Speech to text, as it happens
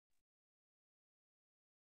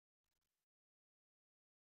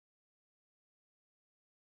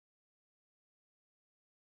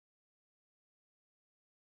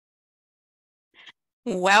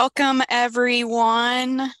Welcome,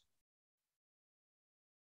 everyone.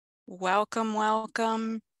 Welcome,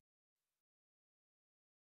 welcome.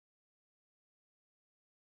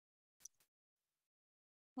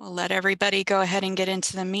 We'll let everybody go ahead and get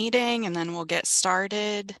into the meeting, and then we'll get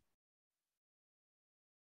started.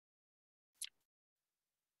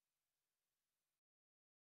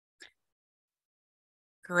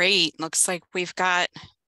 Great. Looks like we've got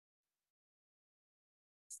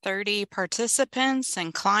 30 participants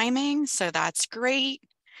and climbing, so that's great.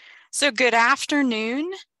 So good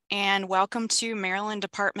afternoon, and welcome to Maryland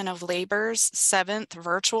Department of Labor's 7th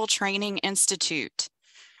Virtual Training Institute.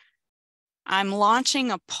 I'm launching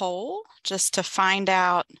a poll just to find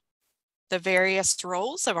out the various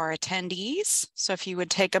roles of our attendees. So if you would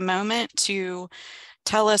take a moment to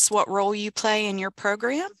tell us what role you play in your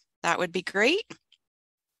program, that would be great.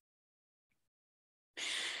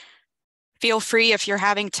 Feel free, if you're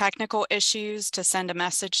having technical issues, to send a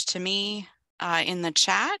message to me in the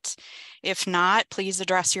chat. If not, please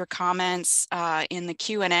address your comments in the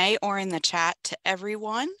Q&A or in the chat to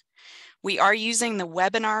everyone. We are using the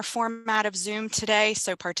webinar format of Zoom today,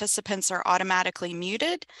 so participants are automatically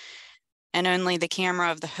muted and only the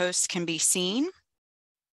camera of the host can be seen.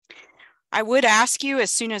 I would ask you, as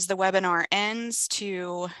soon as the webinar ends,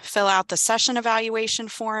 to fill out the session evaluation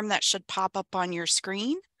form that should pop up on your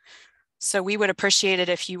screen. So we would appreciate it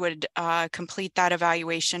if you would complete that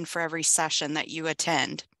evaluation for every session that you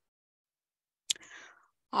attend.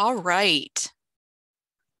 All right.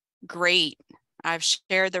 Great. I've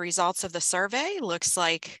shared the results of the survey. Looks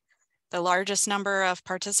like the largest number of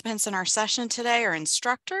participants in our session today are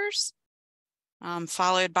instructors,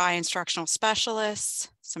 followed by instructional specialists,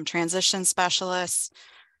 some transition specialists,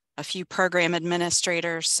 a few program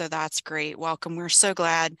administrators. So that's great. Welcome. We're so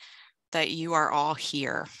glad that you are all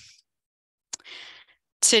here.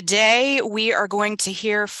 Today, we are going to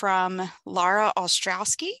hear from Laura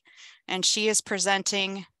Ostrowski, and she is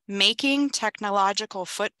presenting Making Technological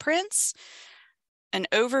Footprints, an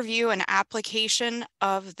overview and application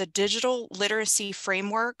of the Digital Literacy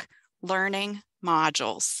Framework Learning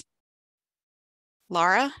Modules.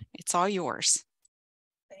 Laura, it's all yours.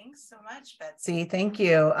 Thanks so much, Betsy. Thank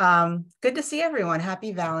you. Good to see everyone.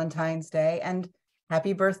 Happy Valentine's Day and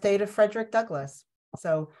happy birthday to Frederick Douglass.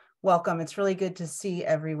 So welcome. It's really good to see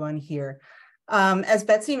everyone here. As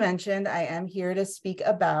Betsy mentioned, I am here to speak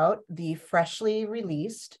about the freshly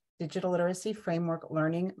released Digital Literacy Framework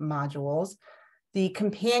Learning Modules, the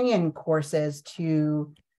companion courses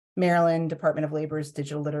to Maryland Department of Labor's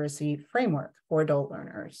Digital Literacy Framework for adult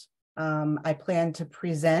learners. I plan to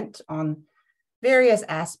present on various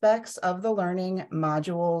aspects of the learning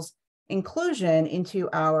modules inclusion into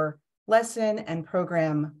our lesson and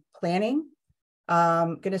program planning.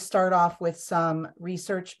 I'm going to start off with some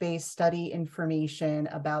research-based study information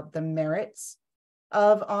about the merits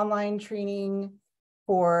of online training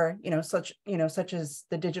for, such as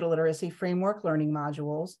the Digital Literacy Framework learning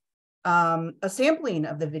modules, a sampling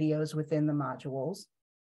of the videos within the modules,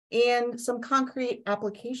 and some concrete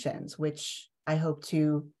applications, which I hope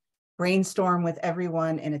to brainstorm with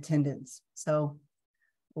everyone in attendance. So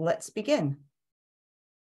let's begin.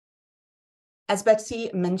 As Betsy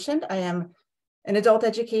mentioned, I am an adult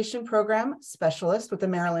education program specialist with the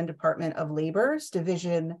Maryland Department of Labor's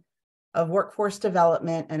Division of Workforce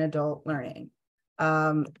Development and Adult Learning.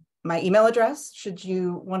 My email address, should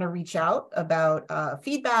you want to reach out about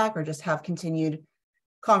feedback or just have continued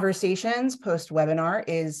conversations post-webinar,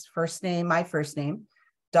 is my first name,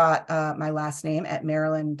 my last name at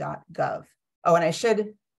maryland.gov. Oh, and I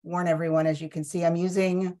should warn everyone, as you can see, I'm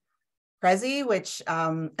using Prezi, which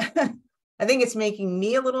I think it's making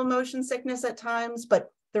me a little motion sickness at times,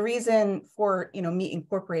 but the reason for me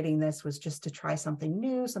incorporating this was just to try something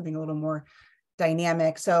new, something a little more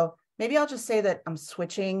dynamic. So maybe I'll just say that I'm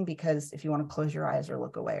switching, because if you want to close your eyes or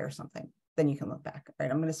look away or something, then you can look back. All right,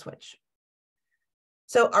 I'm going to switch.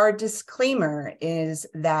 So our disclaimer is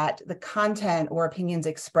that the content or opinions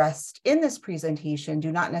expressed in this presentation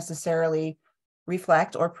do not necessarily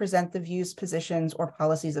reflect or present the views, positions, or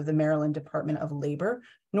policies of the Maryland Department of Labor,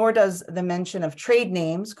 nor does the mention of trade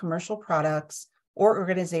names, commercial products, or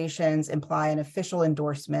organizations imply an official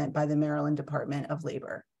endorsement by the Maryland Department of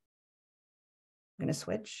Labor. I'm going to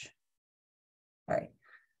switch. All right.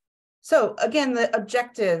 So again, the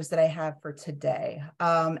objectives that I have for today,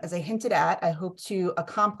 as I hinted at, I hope to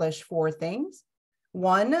accomplish 4 things.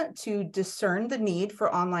 1, to discern the need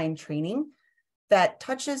for online training that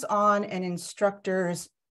touches on an instructor's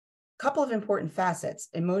couple of important facets,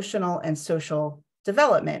 emotional and social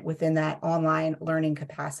development within that online learning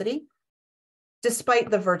capacity, despite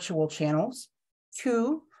the virtual channels.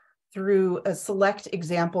 2, through select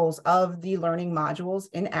examples of the learning modules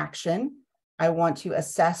in action. I want to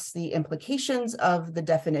assess the implications of the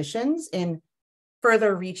definitions in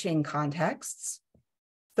further reaching contexts.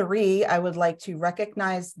 3, I would like to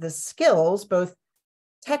recognize the skills, both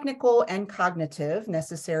technical and cognitive,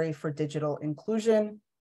 necessary for digital inclusion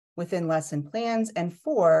within lesson plans. And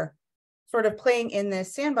 4, sort of playing in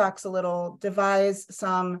this sandbox a little, devise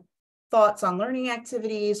some thoughts on learning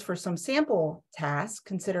activities for some sample tasks,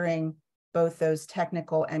 considering both those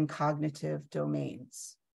technical and cognitive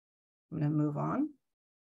domains. I'm going to move on.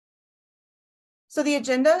 So the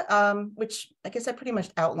agenda, which I guess I pretty much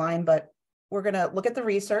outlined, but we're going to look at the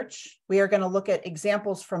research. We are going to look at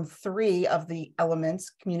examples from 3 of the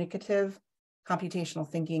elements: communicative, computational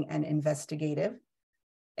thinking, and investigative.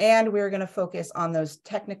 And we're going to focus on those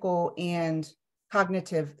technical and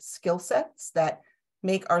cognitive skill sets that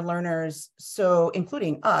make our learners, so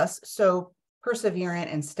including us, so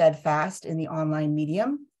perseverant and steadfast in the online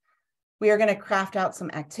medium. We are going to craft out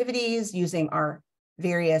some activities using our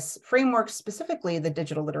various frameworks, specifically the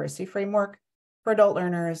digital literacy framework for adult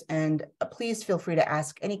learners. And please feel free to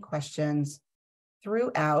ask any questions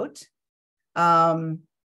throughout. Gina,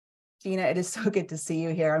 it is so good to see you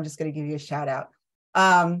here. I'm just going to give you a shout out.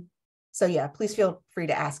 So yeah, please feel free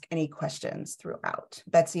to ask any questions throughout.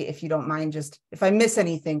 Betsy, if you don't mind, just if I miss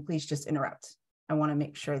anything, please just interrupt. I want to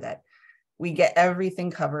make sure that we get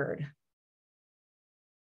everything covered.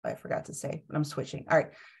 I forgot to say, but I'm switching. All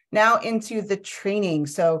right, now into the training.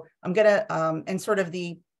 So I'm gonna, and sort of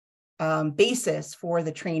the basis for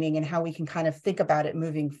the training and how we can kind of think about it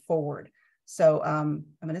moving forward. So I'm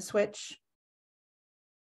gonna switch.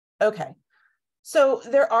 Okay. So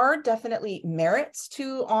there are definitely merits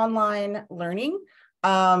to online learning,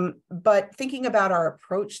 but thinking about our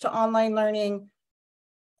approach to online learning,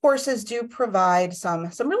 courses do provide some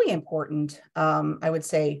really important, I would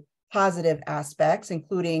say, positive aspects,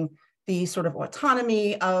 including the sort of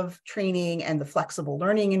autonomy of training and the flexible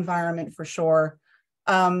learning environment for sure.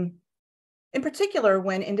 In particular,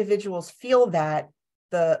 when individuals feel that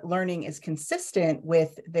the learning is consistent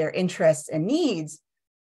with their interests and needs,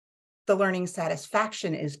 the learning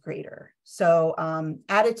satisfaction is greater. So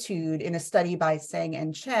attitude, in a study by Sang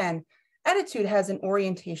and Chen, attitude has an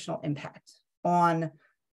orientational impact on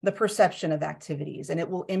the perception of activities, and it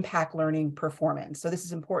will impact learning performance. So this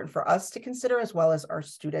is important for us to consider as well as our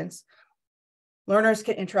students. Learners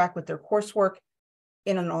can interact with their coursework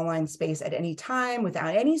in an online space at any time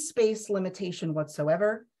without any space limitation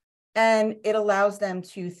whatsoever. And it allows them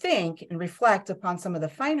to think and reflect upon some of the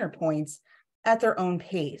finer points at their own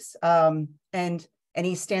pace, and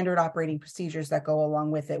any standard operating procedures that go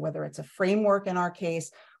along with it, whether it's a framework in our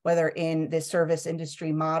case, whether in the service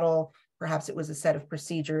industry model, perhaps it was a set of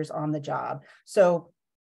procedures on the job. So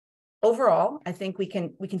overall, I think we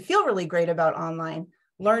can feel really great about online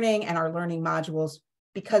learning and our learning modules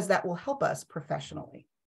because that will help us professionally.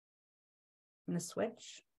 I'm going to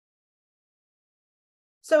switch.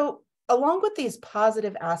 So along with these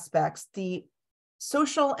positive aspects, the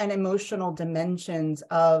social and emotional dimensions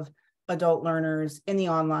of adult learners in the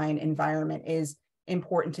online environment is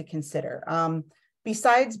important to consider.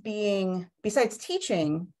 Besides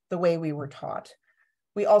teaching the way we were taught,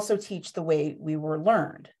 we also teach the way we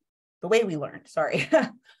learned, sorry,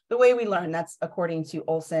 the way we learn. That's according to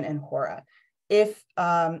Olson and Hora. If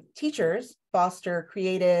teachers foster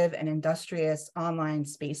creative and industrious online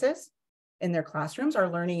spaces in their classrooms, our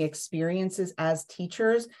learning experiences as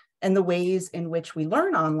teachers and the ways in which we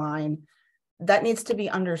learn online, that needs to be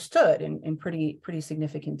understood in pretty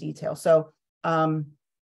significant detail. So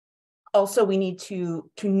also we need to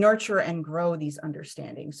nurture and grow these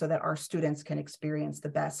understandings so that our students can experience the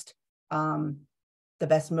best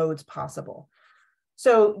modes possible.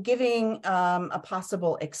 So giving a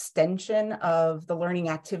possible extension of the learning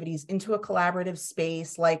activities into a collaborative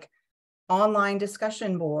space like online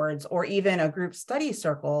discussion boards or even a group study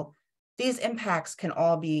circle, these impacts can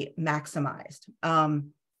all be maximized.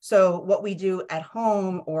 So what we do at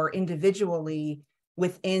home or individually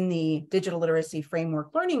within the digital literacy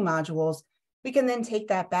framework learning modules, we can then take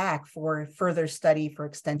that back for further study for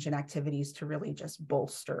extension activities to really just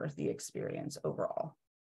bolster the experience overall.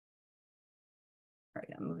 All right,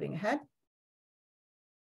 I'm moving ahead.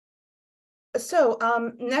 So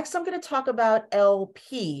next I'm going to talk about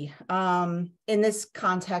LP. In this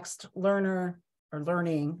context, learning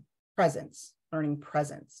presence.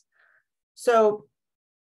 So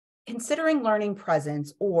considering learning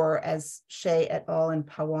presence, or as Shea et al. And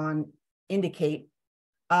Pawan indicate,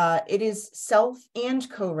 it is self and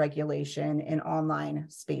co-regulation in online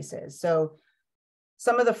spaces. So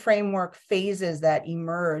some of the framework phases that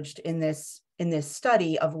emerged in this this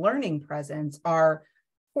study of learning presence are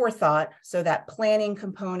forethought, so that planning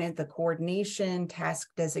component, the coordination, task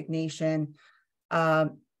designation,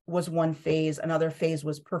 was one phase. Another phase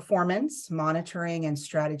was performance, monitoring, and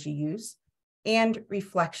strategy use, and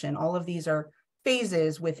reflection. All of these are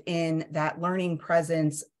phases within that learning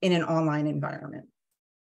presence in an online environment.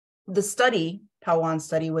 The study, Pawan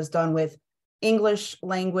study, was done with English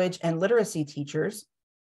language and literacy teachers,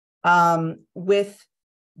 with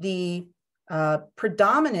the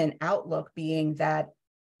predominant outlook being that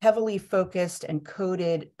heavily focused and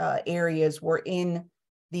coded areas were in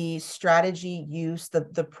the strategy use, the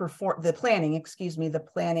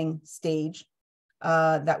planning stage.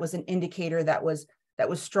 That was an indicator that was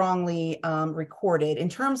strongly recorded in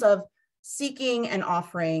terms of seeking and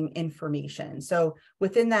offering information. So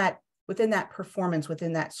within that performance,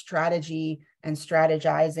 within that strategy and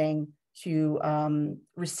strategizing to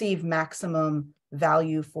receive maximum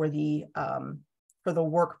value for the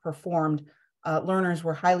work performed, learners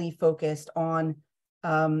were highly focused on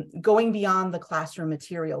going beyond the classroom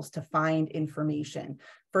materials to find information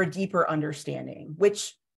for a deeper understanding,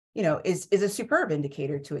 which is a superb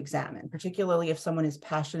indicator to examine, particularly if someone is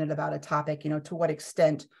passionate about a topic. To what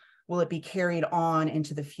extent will it be carried on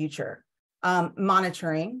into the future?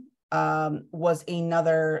 Monitoring was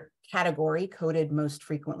another category coded most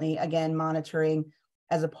frequently. Again, monitoring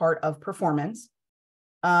as a part of performance.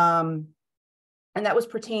 And that was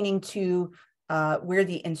pertaining to where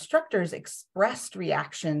the instructors expressed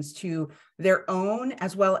reactions to their own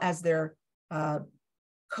as well as their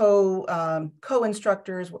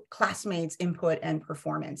co-instructors, classmates' input and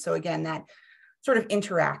performance. So again, that sort of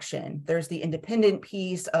interaction. There's the independent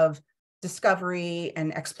piece of discovery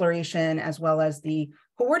and exploration, as well as the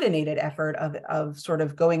coordinated effort of sort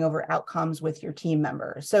of going over outcomes with your team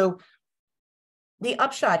members. So the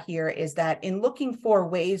upshot here is that in looking for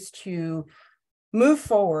ways to move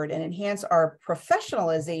forward and enhance our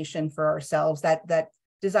professionalization for ourselves, that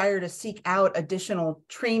desire to seek out additional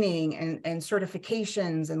training and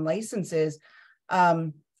certifications and licenses,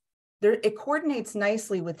 it coordinates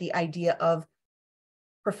nicely with the idea of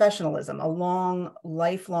professionalism, a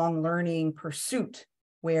lifelong learning pursuit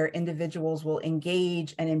where individuals will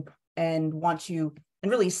engage and want to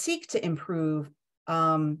and really seek to improve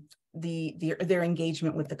their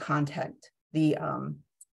engagement with the content,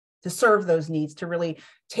 to serve those needs, to really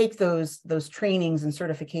take those trainings and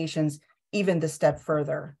certifications even the step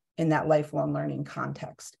further in that lifelong learning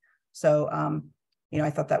context. So, I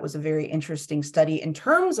thought that was a very interesting study in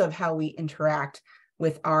terms of how we interact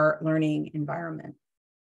with our learning environment.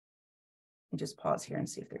 Let me just pause here and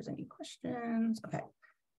see if there's any questions. Okay,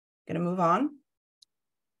 gonna move on.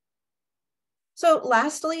 So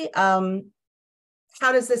lastly, how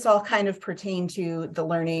does this all kind of pertain to the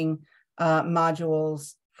learning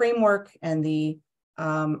modules framework and the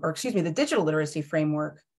digital literacy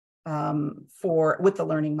framework with the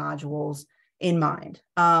learning modules in mind?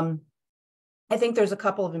 I think there's a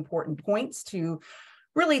couple of important points to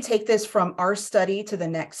really take this from our study to the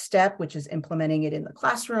next step, which is implementing it in the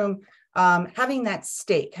classroom, having that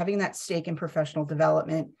stake in professional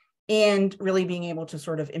development, and really being able to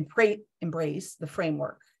sort of embrace the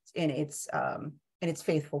framework in its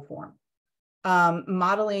faithful form.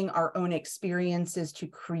 Modeling our own experiences to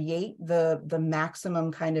create the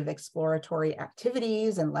maximum kind of exploratory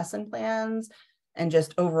activities and lesson plans and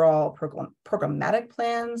just overall programmatic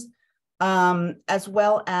plans, as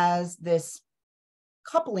well as this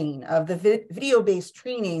coupling of the video-based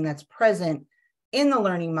training that's present in the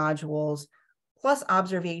learning modules, plus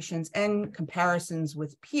observations and comparisons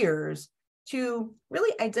with peers to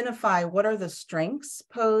really identify what are the strengths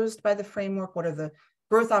posed by the framework, what are the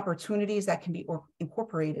growth opportunities that can be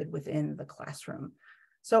incorporated within the classroom.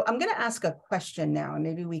 So I'm going to ask a question now, and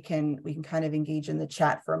maybe we can kind of engage in the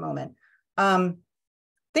chat for a moment.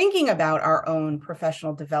 Thinking about our own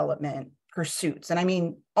professional development pursuits, and I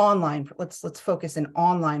mean online. Let's focus in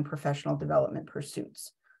online professional development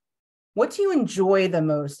pursuits. What do you enjoy the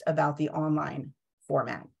most about the online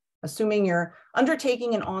format? Assuming you're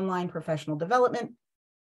undertaking an online professional development,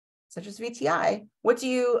 such as VTI, what do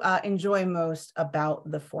you enjoy most about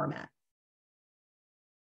the format?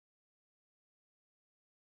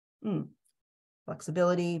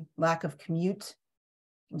 Flexibility, lack of commute,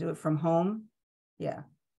 you can do it from home. Yeah.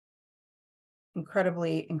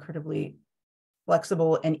 Incredibly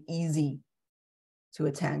flexible and easy to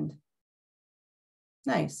attend.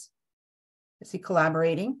 Nice. I see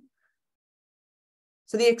collaborating.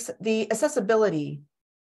 So the accessibility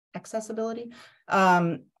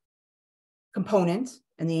component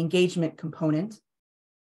and the engagement component.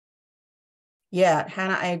 Yeah,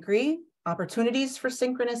 Hannah, I agree. opportunities for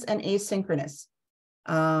synchronous and asynchronous,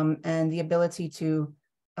 and the ability to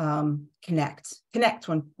connect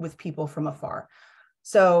with people from afar.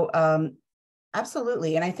 So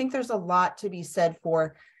absolutely. And I think there's a lot to be said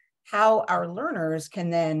for how our learners can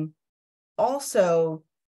then also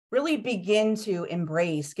really begin to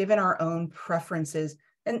embrace, given our own preferences.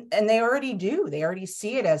 And they already do. They already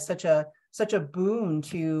see it as such a boon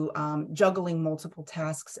to juggling multiple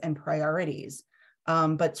tasks and priorities,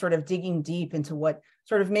 but sort of digging deep into what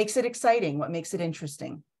sort of makes it exciting, what makes it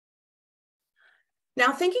interesting.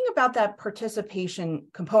 Now, thinking about that participation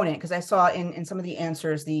component, because I saw in some of the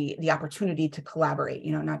answers the opportunity to collaborate,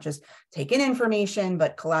 not just take in information,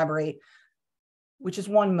 but collaborate, which is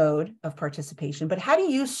one mode of participation. But how do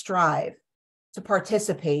you strive to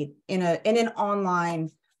participate in an online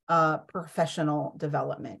professional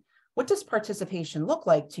development? What does participation look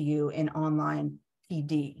like to you in online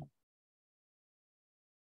PD?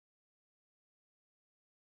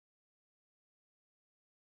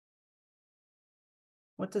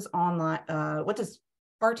 What does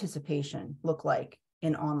participation look like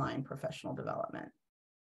in online professional development?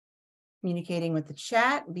 Communicating with the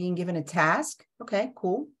chat, being given a task. Okay,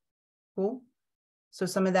 cool. So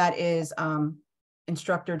some of that is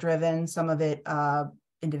instructor driven, some of it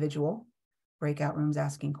individual, breakout rooms,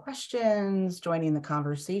 asking questions, joining the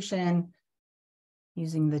conversation,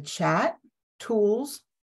 using the chat tools,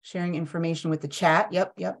 sharing information with the chat.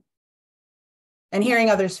 Yep. And hearing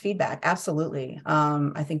others' feedback. Absolutely.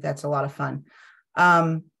 I think that's a lot of fun.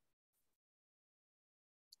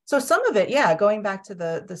 So some of it, yeah, going back to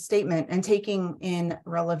the statement and taking in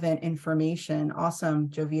relevant information. Awesome,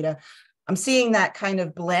 Jovita. I'm seeing that kind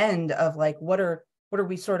of blend of like, what are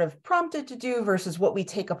we sort of prompted to do versus what we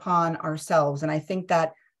take upon ourselves. And I think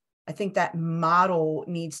that model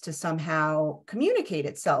needs to somehow communicate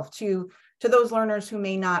itself to those learners who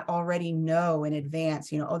may not already know in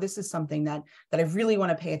advance, oh, this is something that I really want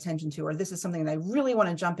to pay attention to, or this is something that I really want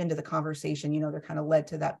to jump into the conversation. They're kind of led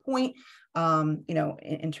to that point,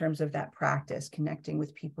 in terms of that practice, connecting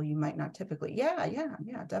with people you might not typically. Yeah,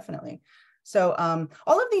 definitely. So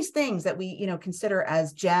all of these things that we, consider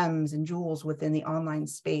as gems and jewels within the online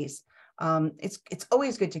space, it's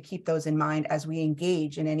always good to keep those in mind as we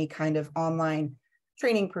engage in any kind of online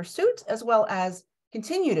training pursuit, as well as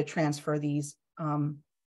continue to transfer these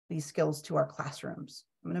skills to our classrooms.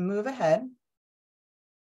 I'm going to move ahead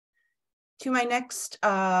to my next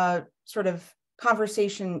sort of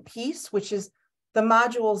conversation piece, which is the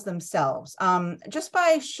modules themselves. Just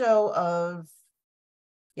by show of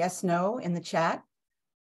yes, no in the chat,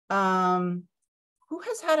 who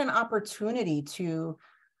has had an opportunity to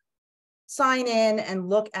sign in and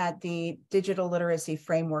look at the digital literacy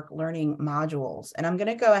framework learning modules? And I'm going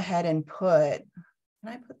to go ahead and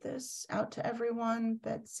can I put this out to everyone?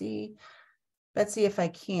 Betsy, if I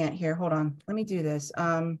can't here, hold on. Let me do this.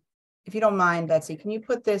 If you don't mind, Betsy, can you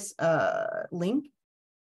put this link?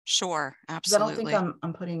 Sure, absolutely. I don't think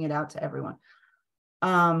I'm putting it out to everyone.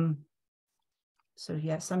 So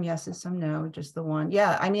yeah, some yeses, some no, just the one.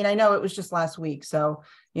 Yeah, I mean, I know it was just last week, so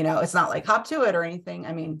it's not like hop to it or anything.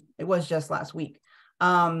 I mean, it was just last week.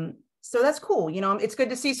 So that's cool. It's good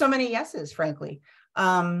to see so many yeses, frankly.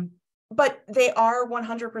 But they are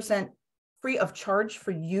 100% free of charge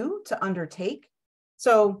for you to undertake.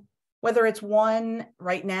 So whether it's one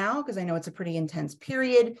right now, because I know it's a pretty intense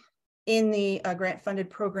period in the grant-funded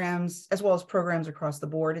programs, as well as programs across the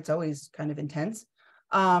board, it's always kind of intense.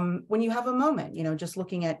 When you have a moment, just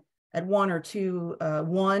looking at one or two,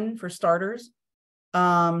 one for starters.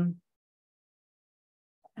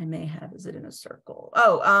 I may have, is it in a circle?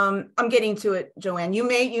 Oh, I'm getting to it, Joanne. You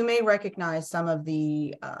may recognize some of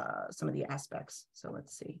the aspects. So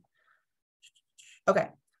let's see. Okay,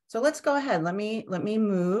 so let's go ahead. Let me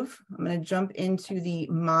move. I'm going to jump into the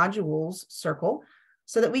modules circle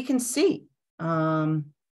so that we can see. Let me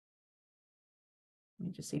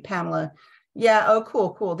just see, Pamela. Yeah. Oh,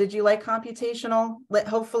 cool. Did you like computational?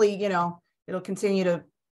 Hopefully, it'll continue to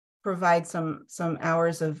provide some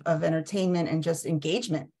hours of entertainment and just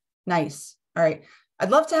engagement. Nice. All right.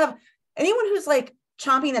 I'd love to have anyone who's like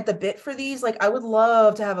chomping at the bit for these. Like, I would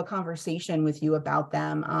love to have a conversation with you about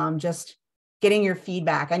them. Just getting your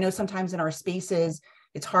feedback. I know sometimes in our spaces,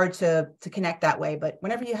 it's hard to connect that way, but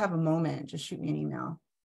whenever you have a moment, just shoot me an email.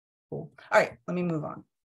 Cool. All right, let me move on.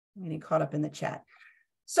 I'm getting caught up in the chat.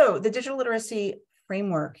 So the digital literacy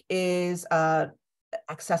framework is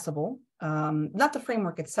accessible. Not the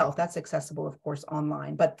framework itself, that's accessible, of course,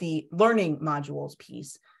 online, but the learning modules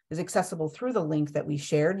piece is accessible through the link that we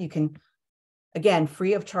shared. You can, again,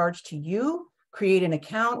 free of charge to you, create an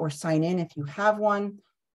account or sign in if you have one.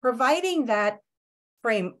 Providing that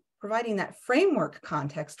providing that framework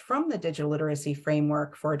context from the digital literacy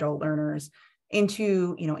framework for adult learners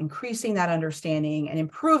into, increasing that understanding and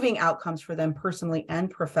improving outcomes for them personally and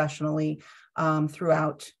professionally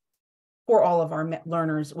throughout for all of our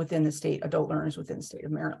learners within the state, adult learners within the state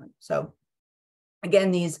of Maryland. So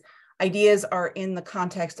again, these ideas are in the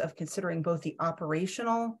context of considering both the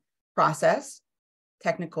operational process,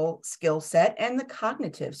 technical skill set, and the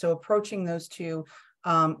cognitive. So approaching those two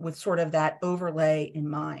with sort of that overlay in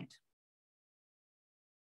mind.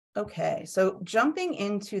 Okay, so jumping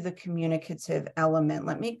into the communicative element,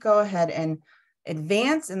 let me go ahead and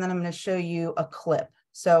advance, and then I'm going to show you a clip.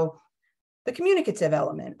 So the communicative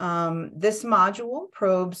element, this module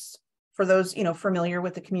probes, for those familiar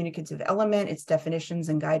with the communicative element, its definitions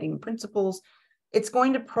and guiding principles, it's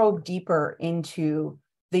going to probe deeper into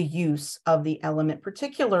the use of the element,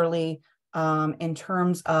 particularly in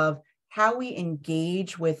terms of how we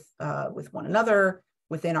engage with one another,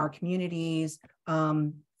 within our communities,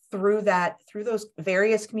 through those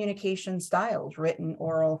various communication styles, written,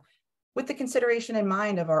 oral, with the consideration in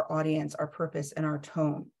mind of our audience, our purpose, and our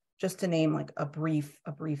tone, just to name like a brief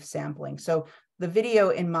sampling. So the video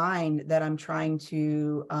in mind that I'm trying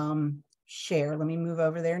to share, let me move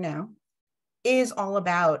over there now, is all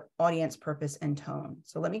about audience, purpose, and tone.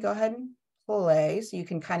 So let me go ahead and play so you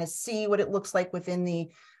can kind of see what it looks like within the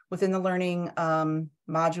learning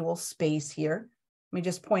module space here. Let me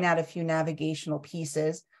just point out a few navigational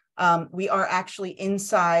pieces. We are actually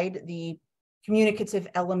inside the communicative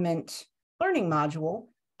element learning module.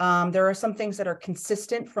 There are some things that are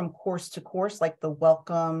consistent from course to course, like the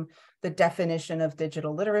welcome, the definition of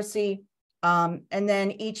digital literacy, and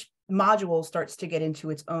then each module starts to get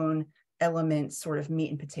into its own elements, sort of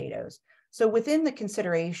meat and potatoes. So within the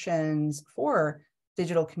considerations for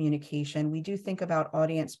digital communication, we do think about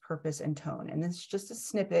audience, purpose, and tone. And this is just a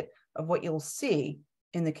snippet of what you'll see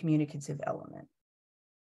in the communicative element.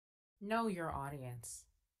 Know your audience.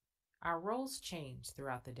 Our roles change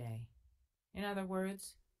throughout the day. In other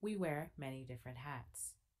words, we wear many different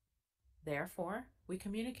hats. Therefore, we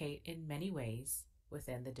communicate in many ways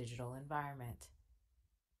within the digital environment.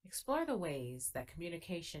 Explore the ways that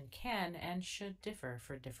communication can and should differ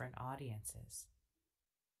for different audiences.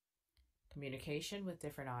 Communication with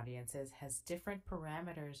different audiences has different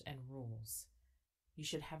parameters and rules. You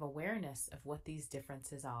should have awareness of what these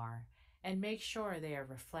differences are and make sure they are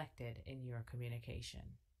reflected in your communication.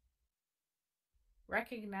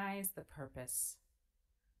 Recognize the purpose.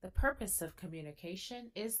 The purpose of communication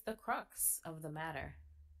is the crux of the matter.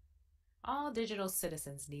 All digital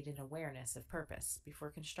citizens need an awareness of purpose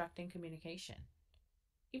before constructing communication.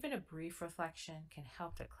 Even a brief reflection can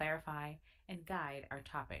help to clarify and guide our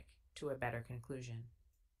topic to a better conclusion.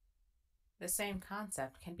 The same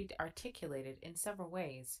concept can be articulated in several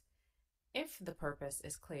ways. If the purpose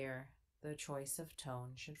is clear, the choice of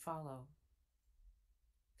tone should follow.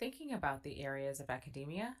 Thinking about the areas of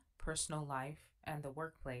academia, personal life, and the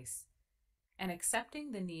workplace, and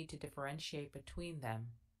accepting the need to differentiate between them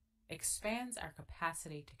expands our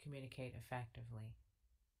capacity to communicate effectively.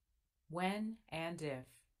 When and if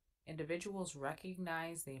individuals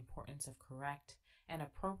recognize the importance of correct and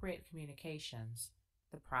appropriate communications,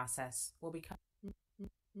 the process will become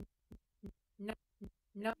no.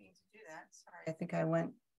 Need to do that. Sorry,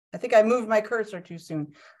 I think I moved my cursor too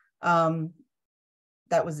soon.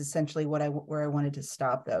 That was essentially where I wanted to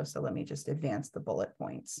stop though. So let me just advance the bullet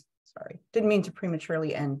points. Sorry, didn't mean to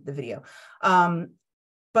prematurely end the video.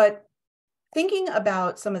 But thinking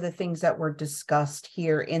about some of the things that were discussed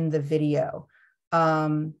here in the video,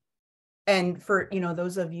 and for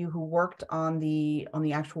those of you who worked on the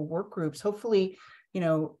actual work groups, hopefully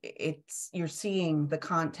you're seeing the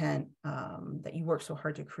content that you work so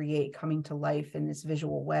hard to create coming to life in this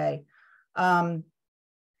visual way.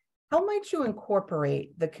 How might you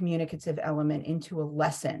incorporate the communicative element into a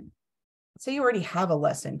lesson? Say you already have a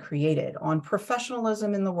lesson created on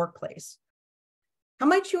professionalism in the workplace. How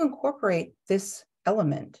might you incorporate this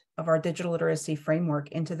element of our digital literacy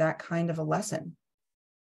framework into that kind of a lesson?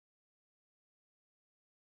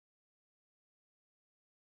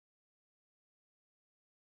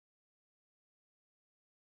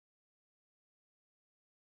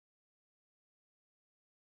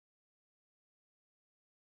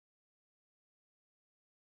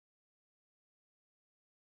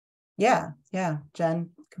 Yeah, Jen,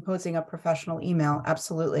 composing a professional email.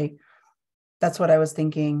 Absolutely. That's what I was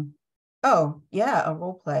thinking. Oh, yeah, a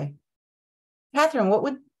role play. Catherine, what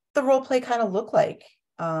would the role play kind of look like?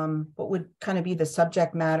 What would kind of be the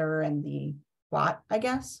subject matter and the plot, I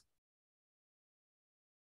guess?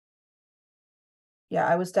 Yeah,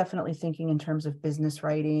 I was definitely thinking in terms of business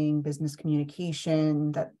writing, business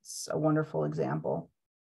communication. That's a wonderful example.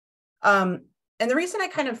 And the reason I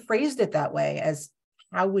kind of phrased it that way as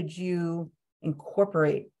how would you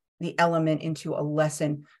incorporate the element into a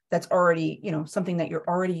lesson that's already, something that you're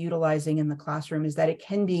already utilizing in the classroom is that it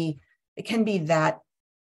can be that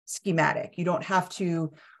schematic. You don't have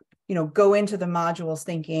to, go into the modules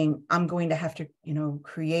thinking I'm going to have to,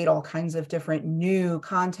 create all kinds of different new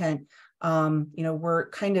content. We're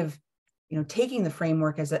kind of, taking the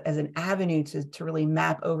framework as an avenue to really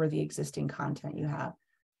map over the existing content you have.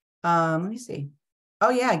 Let me see. Oh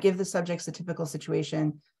yeah, give the subjects a typical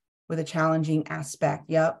situation with a challenging aspect.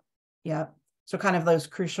 Yep. So kind of those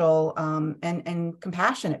crucial and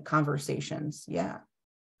compassionate conversations. Yeah.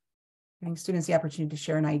 Giving students the opportunity to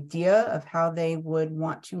share an idea of how they would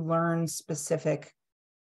want to learn a specific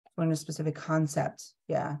concept.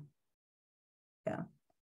 Yeah.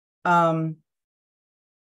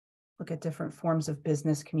 Look at different forms of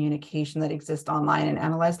business communication that exist online and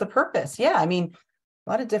analyze the purpose. Yeah, I mean, a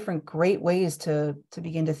lot of different great ways to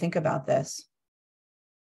begin to think about this.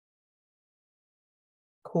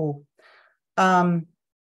 Cool. All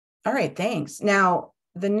right, thanks. Now,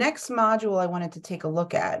 the next module I wanted to take a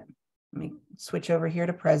look at, let me switch over here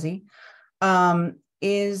to Prezi,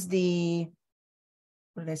 is the,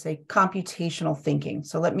 what did I say, computational thinking.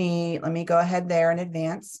 So let me go ahead there in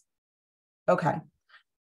advance. Okay.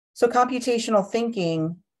 So computational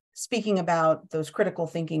thinking, speaking about those critical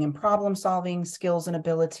thinking and problem solving skills and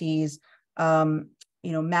abilities,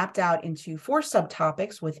 mapped out into 4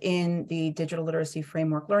 subtopics within the digital literacy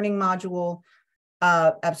framework learning module: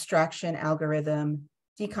 abstraction, algorithm,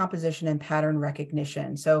 decomposition, and pattern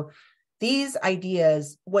recognition. So these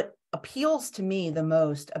ideas, what appeals to me the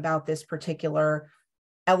most about this particular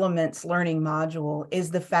elements learning module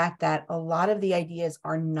is the fact that a lot of the ideas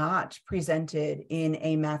are not presented in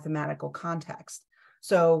a mathematical context.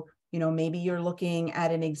 So, maybe you're looking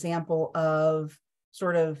at an example of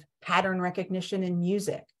sort of pattern recognition in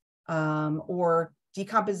music, or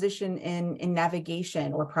decomposition in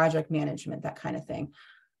navigation or project management, that kind of thing.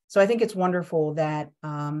 So I think it's wonderful that,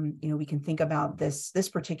 we can think about this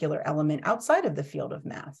particular element outside of the field of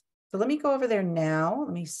math. So let me go over there now.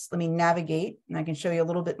 Let me navigate, and I can show you a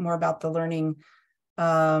little bit more about the learning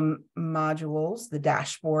modules, the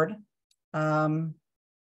dashboard.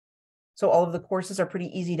 So all of the courses are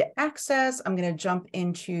pretty easy to access. I'm going to jump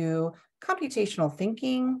into computational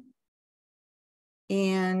thinking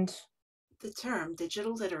and the term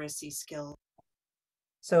digital literacy skill.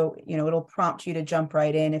 So, it'll prompt you to jump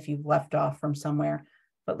right in if you've left off from somewhere.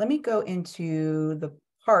 But let me go into the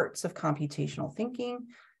parts of computational thinking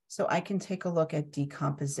so I can take a look at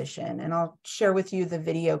decomposition, and I'll share with you the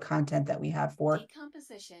video content that we have for.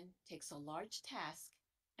 Decomposition takes a large task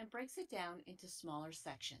and breaks it down into smaller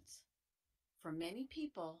sections. For many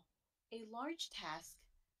people, a large task,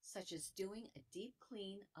 such as doing a deep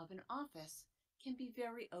clean of an office, can be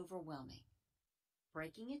very overwhelming.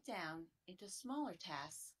 Breaking it down into smaller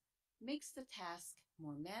tasks makes the task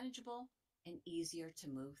more manageable and easier to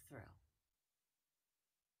move through.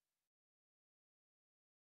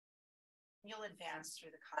 You'll advance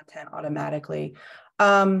through the content automatically.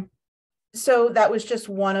 So that was just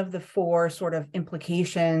one of the 4 sort of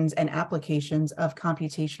implications and applications of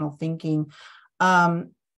computational thinking.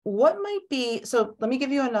 What might be, so let me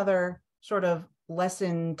give you another sort of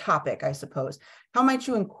lesson topic, I suppose. How might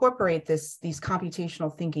you incorporate these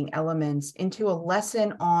computational thinking elements into a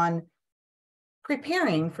lesson on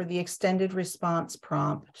preparing for the extended response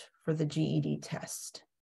prompt for the GED test?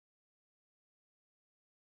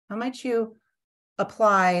 How might you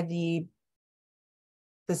apply the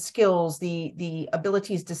skills, the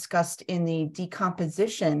abilities discussed in the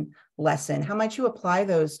decomposition lesson? How might you apply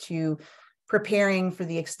those to preparing for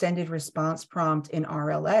the extended response prompt in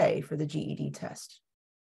RLA for the GED test?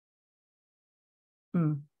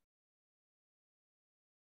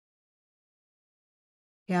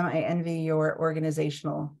 Yeah, I envy your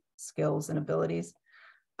organizational skills and abilities.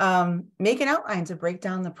 Make an outline to break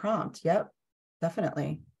down the prompt. Yep,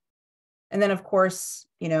 definitely. And then, of course,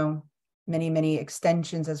 many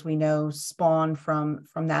extensions, as we know, spawn from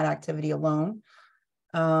that activity alone.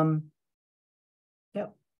 Yep.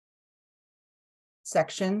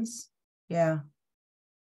 Sections. Yeah.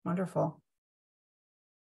 Wonderful.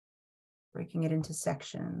 Breaking it into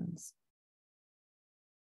sections.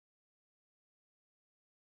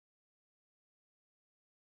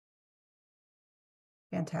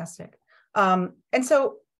 Fantastic. And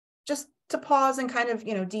so just to pause and kind of,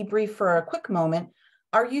 debrief for a quick moment,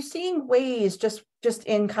 are you seeing ways just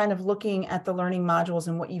in kind of looking at the learning modules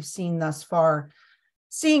and what you've seen thus far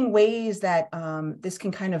seeing ways that this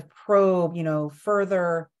can kind of probe,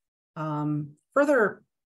 further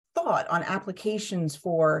thought on applications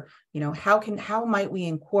for, how might we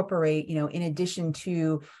incorporate, in addition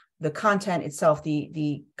to the content itself,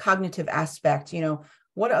 the cognitive aspect,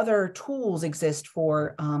 what other tools exist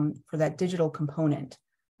for that digital component.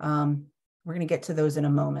 We're going to get to those in a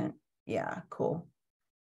moment. Yeah, cool.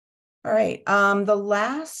 All right.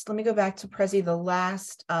 Let me go back to Prezi. The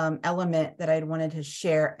last element that I wanted to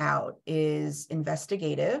share out is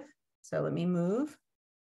investigative. So let me move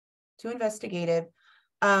to investigative.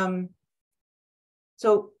 So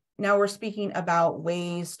now we're speaking about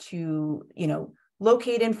ways to,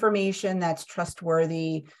 locate information that's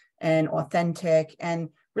trustworthy and authentic, and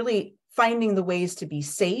really finding the ways to be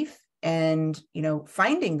safe and,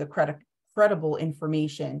 finding the credible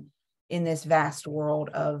information in this vast world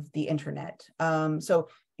of the internet. So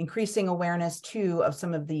increasing awareness too of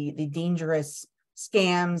some of the dangerous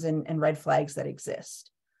scams and red flags that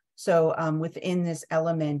exist. So within this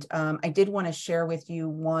element, I did want to share with you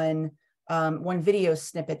one video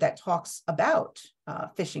snippet that talks about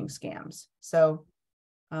phishing scams. So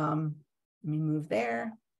let me move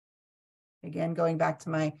there. Again,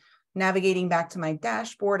 navigating back to my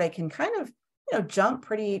dashboard, I can kind of, jump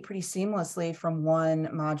pretty seamlessly from one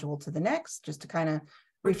module to the next, just to kind of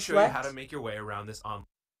show you how to make your way around this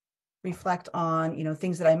reflect on,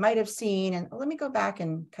 things that I might have seen. And let me go back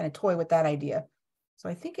and kind of toy with that idea. So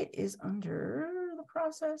I think it is under the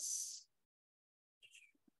process.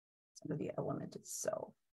 It's under the element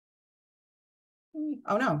itself.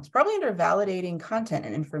 Oh no, it's probably under validating content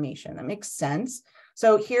and information. That makes sense.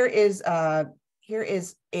 So here is a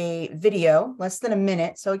video, less than a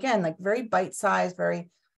minute. So again, like very bite-sized, very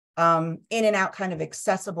in and out kind of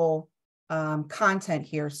accessible content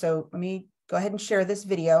here. So let me go ahead and share this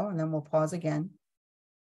video and then we'll pause again.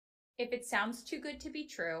 If it sounds too good to be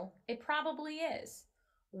true, it probably is.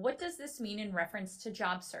 What does this mean in reference to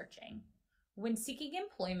job searching? When seeking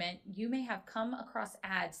employment, you may have come across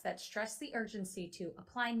ads that stress the urgency to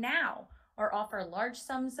apply now or offer large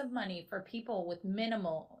sums of money for people with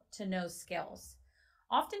minimal to no skills.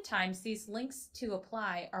 Oftentimes, these links to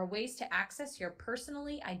apply are ways to access your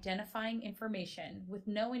personally identifying information with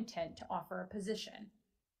no intent to offer a position.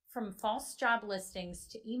 From false job listings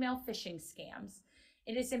to email phishing scams,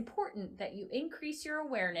 it is important that you increase your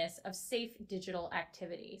awareness of safe digital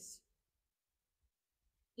activities.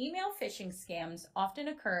 Email phishing scams often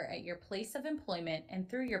occur at your place of employment and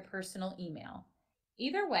through your personal email.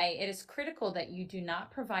 Either way, it is critical that you do not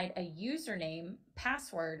provide a username,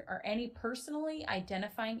 password, or any personally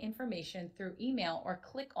identifying information through email or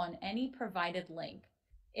click on any provided link.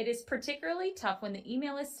 It is particularly tough when the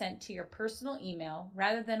email is sent to your personal email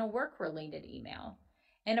rather than a work-related email.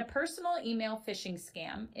 In a personal email phishing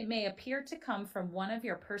scam, it may appear to come from one of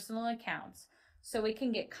your personal accounts, so it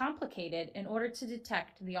can get complicated in order to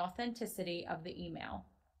detect the authenticity of the email.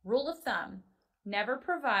 Rule of thumb: never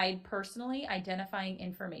provide personally identifying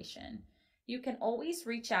information. You can always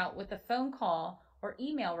reach out with a phone call or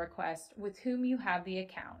email request with whom you have the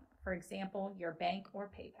account, for example, your bank or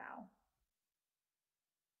PayPal.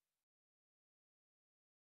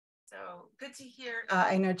 So good to hear.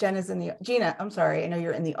 I know Gina, I'm sorry. I know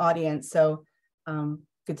you're in the audience. So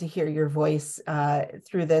good to hear your voice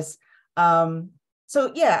through this.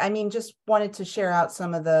 So yeah, I mean, just wanted to share out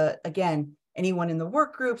some of again, anyone in the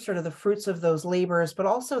work group, sort of the fruits of those labors, but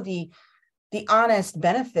also the honest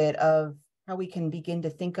benefit of how we can begin to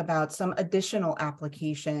think about some additional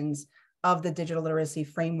applications of the digital literacy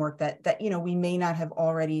framework that we may not have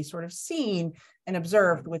already sort of seen and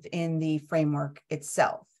observed within the framework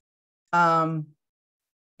itself.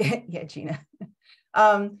 Yeah, Gina.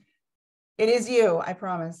 It is you, I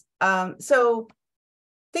promise. So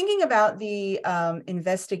thinking about the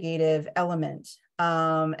investigative element,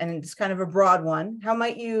 and it's kind of a broad one, how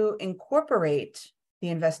might you incorporate the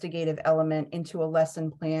investigative element into a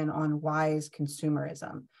lesson plan on wise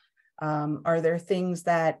consumerism? Are there things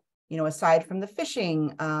that, aside from the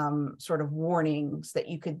phishing sort of warnings that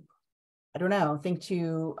you could, I don't know, think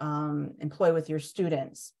to employ with your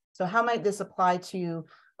students? So how might this apply to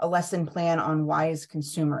a lesson plan on wise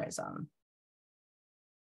consumerism?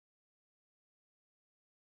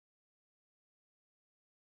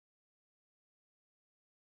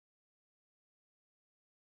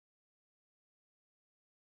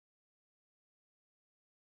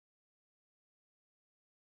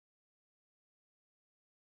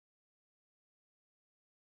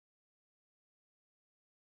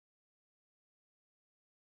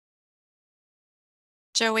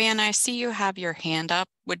 Joanne, I see you have your hand up.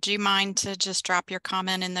 Would you mind to just drop your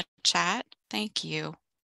comment in the chat? Thank you.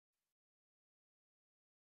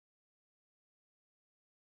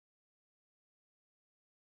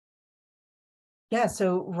 Yeah,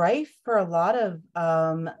 so rife for a lot of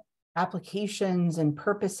applications and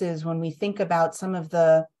purposes when we think about some of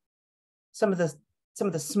the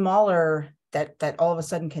smaller that all of a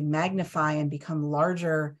sudden can magnify and become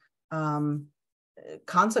larger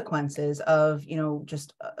consequences of,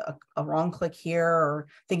 just a wrong click here, or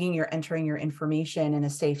thinking you're entering your information in a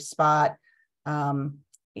safe spot. A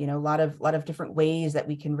lot of different ways that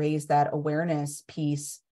we can raise that awareness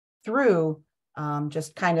piece through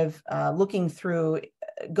just kind of going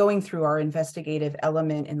through our investigative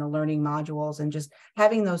element in the learning modules, and just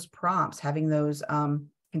having those prompts, having those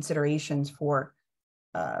considerations for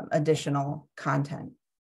additional content.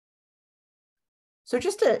 So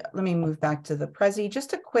let me move back to the Prezi,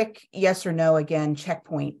 just a quick yes or no, again,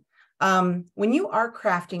 checkpoint. When you are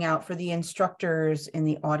crafting out for the instructors in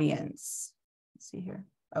the audience, let's see here.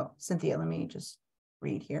 Oh, Cynthia, let me just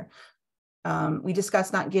read here. We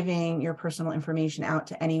discussed not giving your personal information out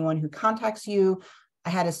to anyone who contacts you.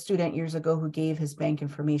 I had a student years ago who gave his bank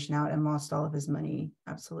information out and lost all of his money.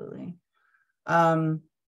 Absolutely.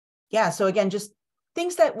 Yeah, so again, just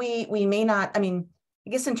things that we may not, I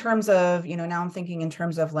guess in terms of, now I'm thinking in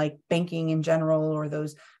terms of like banking in general, or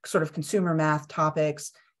those sort of consumer math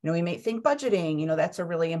topics, we may think budgeting, that's a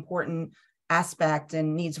really important aspect,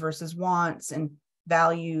 and needs versus wants and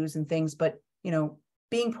values and things, but,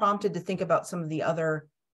 being prompted to think about some of the other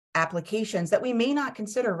applications that we may not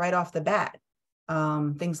consider right off the bat.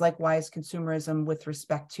 Things like wise consumerism with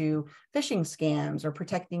respect to phishing scams, or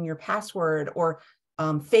protecting your password, or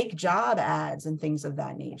fake job ads and things of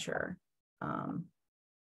that nature.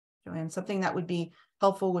 Joanne, something that would be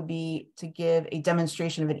helpful would be to give a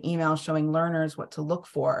demonstration of an email showing learners what to look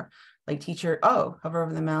for, like teacher, hover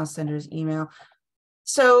over the mouse, sender's email.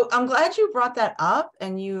 So I'm glad you brought that up,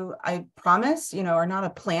 and I promise, are not a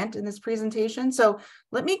plant in this presentation. So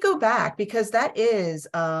let me go back, because that is,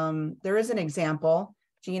 there is an example.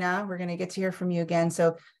 Gina, we're going to get to hear from you again.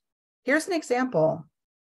 So here's an example.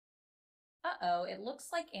 Uh-oh, it looks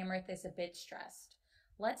like Amrith is a bit stressed.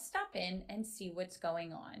 Let's stop in and see what's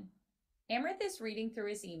going on. Amrith is reading through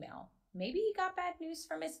his email. Maybe he got bad news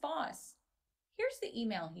from his boss. Here's the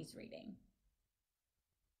email he's reading.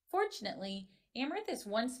 Fortunately, Amrith is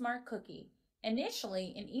one smart cookie.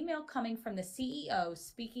 Initially, an email coming from the CEO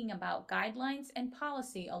speaking about guidelines and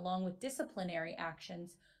policy along with disciplinary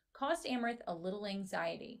actions caused Amrith a little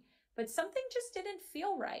anxiety, but something just didn't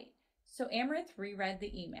feel right, so Amrith reread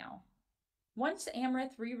the email. Once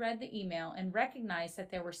Amrith reread the email and recognized that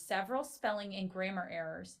there were several spelling and grammar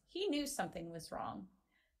errors, he knew something was wrong.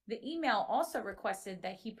 The email also requested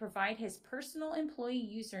that he provide his personal employee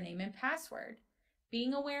username and password.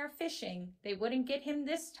 Being aware of phishing, they wouldn't get him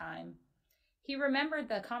this time. He remembered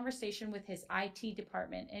the conversation with his IT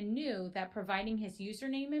department and knew that providing his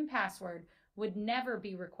username and password would never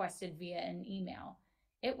be requested via an email.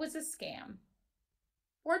 It was a scam.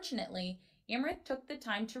 Fortunately, Amrith took the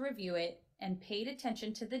time to review it and paid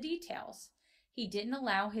attention to the details. He didn't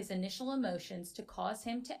allow his initial emotions to cause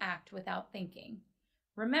him to act without thinking.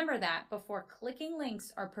 Remember that before clicking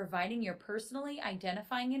links or providing your personally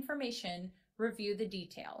identifying information, review the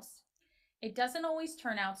details. It doesn't always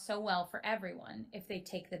turn out so well for everyone if they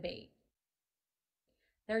take the bait.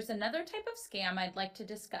 There's another type of scam I'd like to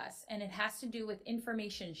discuss, and it has to do with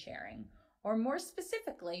information sharing, or more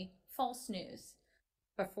specifically, false news.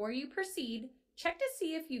 Before you proceed, check to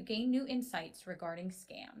see if you gain new insights regarding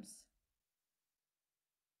scams.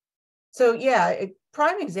 So yeah, a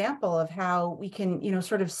prime example of how we can,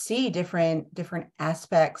 sort of see different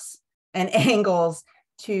aspects and angles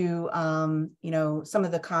to, some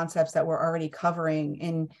of the concepts that we're already covering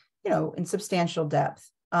in substantial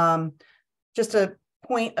depth. Just a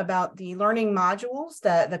point about the learning modules,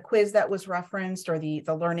 the quiz that was referenced, or the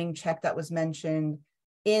learning check that was mentioned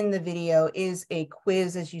in the video is a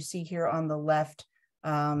quiz, as you see here on the left.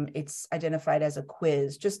 It's identified as a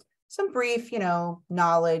quiz, just some brief,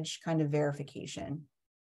 knowledge kind of verification.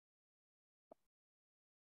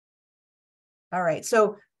 All right,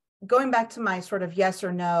 so going back to my sort of yes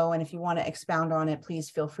or no, and if you want to expound on it,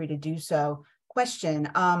 please feel free to do so. Question,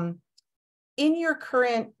 in your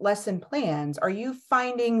current lesson plans, are you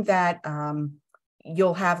finding that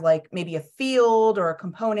you'll have like maybe a field or a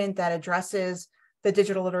component that addresses the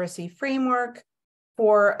digital literacy framework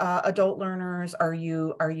for adult learners? Are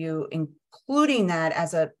you including that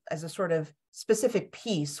as a sort of specific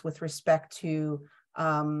piece with respect to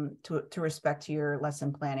respect to your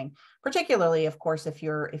lesson planning, particularly, of course, if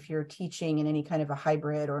you're teaching in any kind of a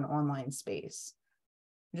hybrid or an online space?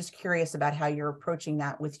 I'm just curious about how you're approaching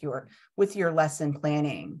that with your lesson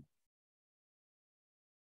planning.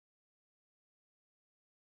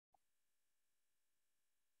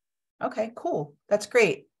 Okay, cool. That's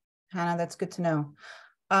great, Hannah. That's good to know.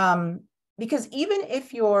 Because even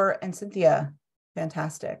if you're, and Cynthia,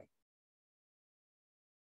 fantastic.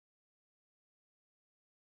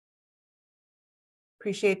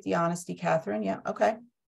 Appreciate the honesty, Catherine. Yeah, okay.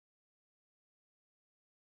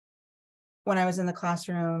 When I was in the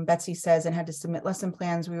classroom, Betsy says, and had to submit lesson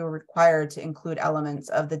plans, we were required to include elements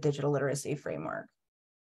of the digital literacy framework.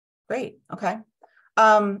 Great, okay.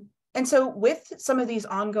 And so with some of these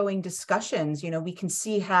ongoing discussions, we can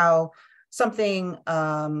see how something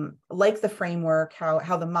like the framework,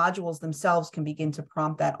 how the modules themselves can begin to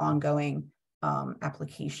prompt that ongoing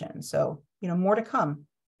application. So, more to come.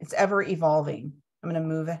 It's ever evolving. I'm going to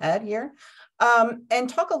move ahead here and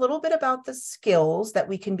talk a little bit about the skills that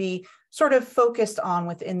we can be sort of focused on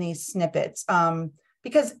within these snippets,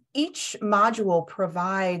 because each module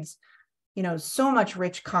provides so much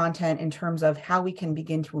rich content in terms of how we can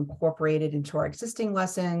begin to incorporate it into our existing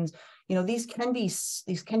lessons. These can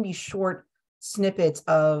be short snippets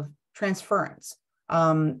of transference.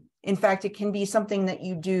 In fact, it can be something that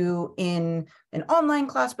you do in an online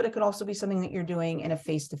class, but it could also be something that you're doing in a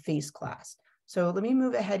face-to-face class. So let me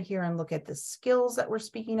move ahead here and look at the skills that we're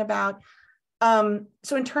speaking about.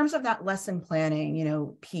 So in terms of that lesson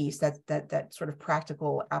planning, piece, that sort of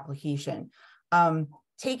practical application,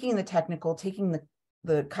 taking the technical, taking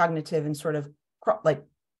the cognitive and sort of like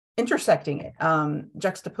intersecting it,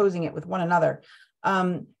 juxtaposing it with one another.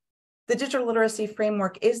 The digital literacy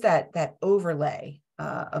framework is that overlay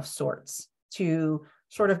of sorts to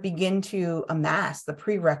sort of begin to amass the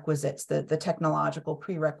prerequisites, the technological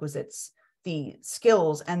prerequisites, the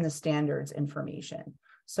skills and the standards information.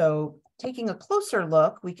 So taking a closer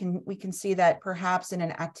look, we can see that perhaps in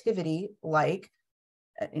an activity like,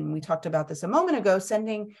 and we talked about this a moment ago,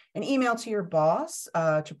 sending an email to your boss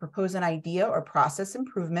to propose an idea or process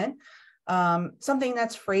improvement, something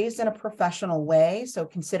that's phrased in a professional way. So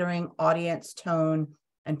considering audience, tone,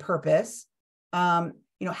 and purpose, how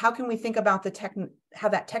can we think about how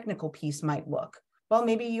that technical piece might look? Well,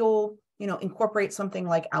 maybe you'll, incorporate something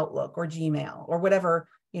like Outlook or Gmail or whatever,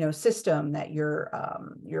 system that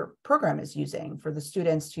your program is using for the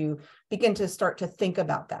students to begin to start to think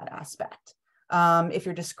about that aspect. If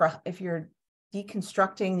you're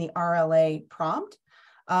deconstructing the RLA prompt,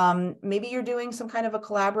 maybe you're doing some kind of a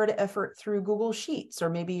collaborative effort through Google Sheets, or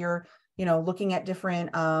maybe you're, looking at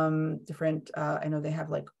different, I know they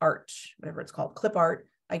have like art, whatever it's called, clip art,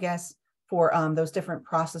 I guess, for those different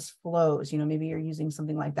process flows. Maybe you're using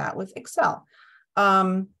something like that with Excel.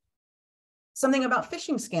 Something about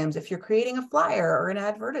phishing scams, if you're creating a flyer or an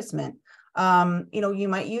advertisement, you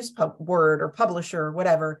might use Word or Publisher or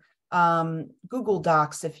whatever. Google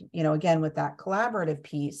Docs, if, again, with that collaborative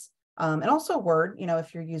piece, and also Word,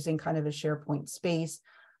 if you're using kind of a SharePoint space.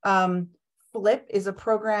 Flip is a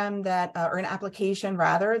program that, or an application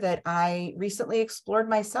rather, that I recently explored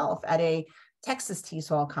myself at a Texas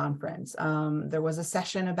TESOL conference. There was a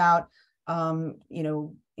session about,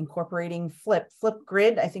 incorporating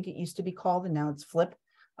Flipgrid, I think it used to be called, and now it's Flip,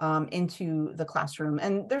 into the classroom.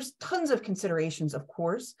 And there's tons of considerations, of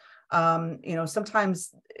course.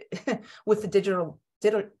 Sometimes with the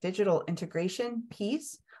digital integration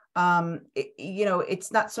piece,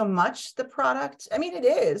 it's not so much the product. I mean, it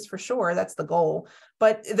is for sure, that's the goal,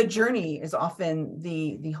 but the journey is often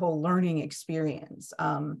the whole learning experience.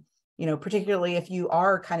 Particularly if you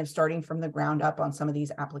are kind of starting from the ground up on some of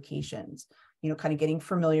these applications, kind of getting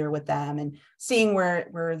familiar with them and seeing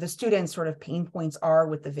where the students' sort of pain points are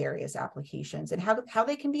with the various applications and how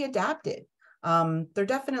they can be adapted. There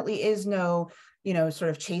definitely is no, sort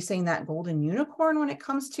of chasing that golden unicorn when it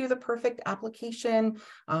comes to the perfect application.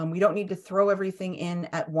 We don't need to throw everything in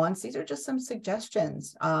at once. These are just some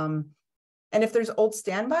suggestions. And if there's old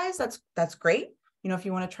standbys, that's great. If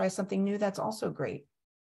you want to try something new, that's also great.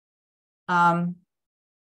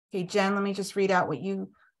 Okay, Jen, let me just read out what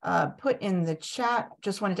you put in the chat.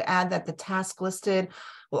 Just wanted to add that the task listed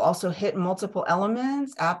will also hit multiple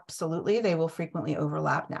elements. Absolutely, they will frequently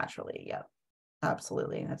overlap naturally. Yep,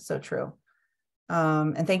 absolutely, that's so true.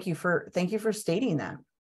 And thank you for stating that.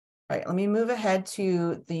 All right, let me move ahead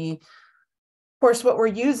to of course, what we're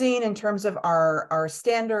using in terms of our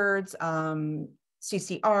standards.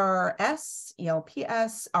 CCRS,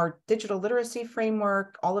 ELPS, our digital literacy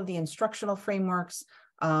framework, all of the instructional frameworks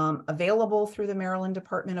available through the Maryland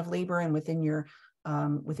Department of Labor and within your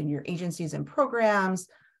agencies and programs.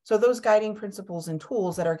 So those guiding principles and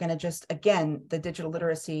tools that are going to just, again, the digital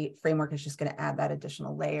literacy framework is just going to add that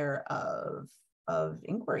additional layer of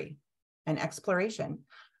inquiry and exploration.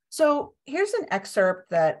 So here's an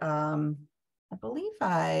excerpt that I believe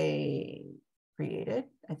I created,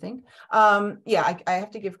 I think. Yeah, I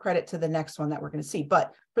have to give credit to the next one that we're going to see.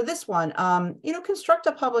 But for this one, construct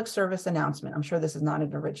a public service announcement. I'm sure this is not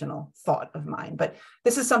an original thought of mine, but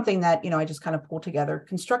this is something that, I just kind of pulled together.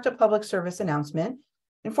 Construct a public service announcement,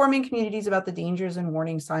 informing communities about the dangers and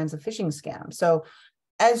warning signs of phishing scams. So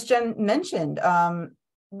as Jen mentioned,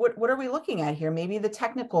 what are we looking at here? Maybe the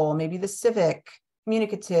technical, maybe the civic,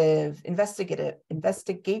 communicative,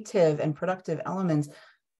 investigative, and productive elements.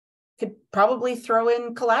 Could probably throw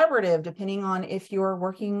in collaborative, depending on if you're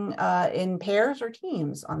working in pairs or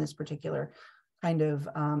teams on this particular kind of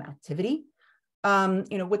activity.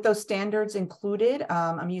 With those standards included,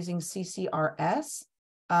 I'm using CCRS,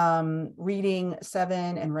 reading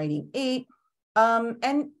 7 and writing 8,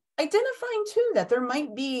 and identifying too that there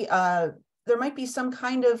might be some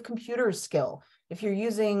kind of computer skill. If you're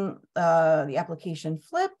using the application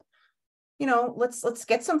Flip, let's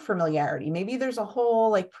get some familiarity. Maybe there's a whole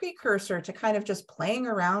like precursor to kind of just playing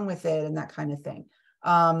around with it and that kind of thing.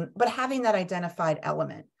 But having that identified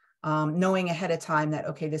element, knowing ahead of time that,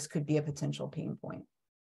 okay, this could be a potential pain point.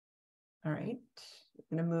 All right,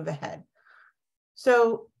 I'm going to move ahead.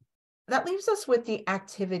 So that leaves us with the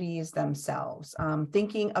activities themselves,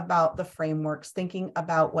 thinking about the frameworks, thinking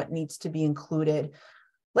about what needs to be included.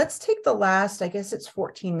 Let's take the last, I guess it's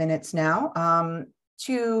 14 minutes now,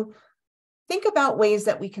 to think about ways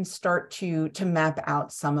that we can start to map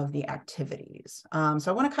out some of the activities. So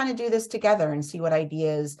I want to kind of do this together and see what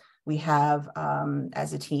ideas we have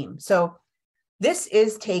as a team. So this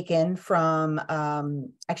is taken from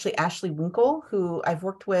actually Ashley Winkle, who I've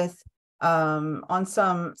worked with on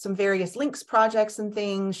some various links projects and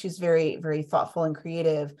things. She's very, very thoughtful and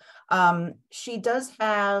creative. She does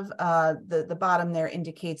have the bottom there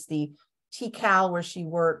indicates the TCAL where she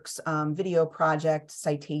works, video project,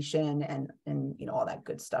 citation, and all that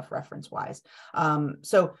good stuff reference wise.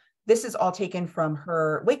 So this is all taken from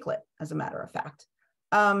her Wakelet, as a matter of fact.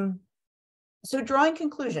 So drawing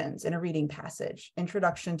conclusions in a reading passage,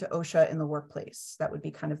 introduction to OSHA in the workplace. That would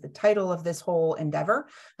be kind of the title of this whole endeavor.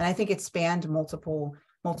 And I think it spanned multiple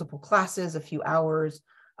classes, a few hours.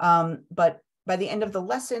 But by the end of the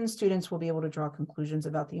lesson, students will be able to draw conclusions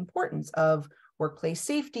about the importance of workplace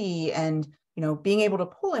safety and being able to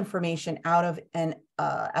pull information out of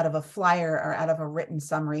a flyer or out of a written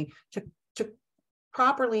summary to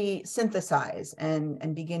properly synthesize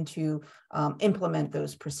and begin to implement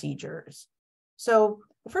those procedures. So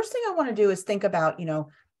the first thing I want to do is think about,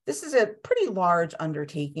 this is a pretty large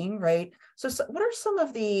undertaking, right? So what are some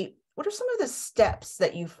of the steps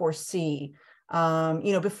that you foresee,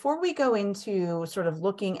 before we go into sort of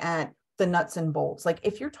looking at the nuts and bolts? Like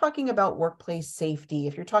if you're talking about workplace safety,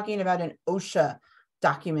 if you're talking about an OSHA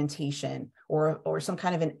documentation or some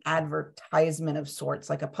kind of an advertisement of sorts,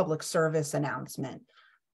 like a public service announcement,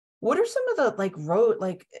 what are some of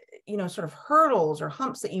the sort of hurdles or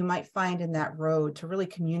humps that you might find in that road to really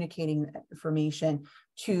communicating that information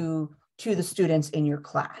to the students in your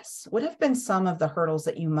class? What have been some of the hurdles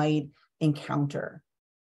that you might encounter?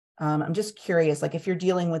 I'm just curious, like if you're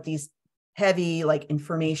dealing with these heavy, like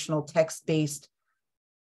informational text-based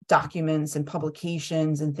documents and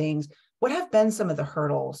publications and things, what have been some of the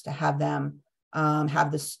hurdles to have them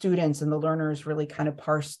have the students and the learners really kind of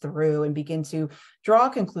parse through and begin to draw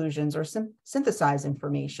conclusions or synthesize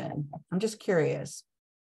information? I'm just curious.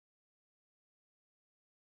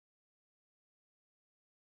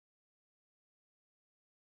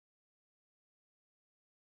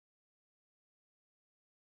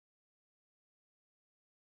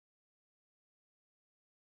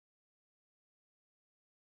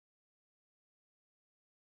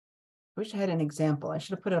 I wish I had an example. I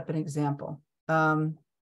should have put up an example.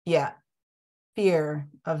 Yeah, fear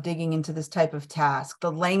of digging into this type of task.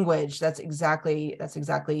 The language, that's exactly,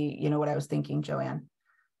 what I was thinking, Joanne.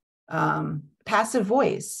 Passive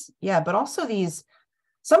voice. Yeah, but also these,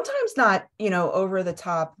 sometimes not, over the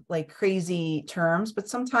top, like crazy terms, but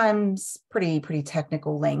sometimes pretty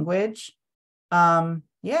technical language.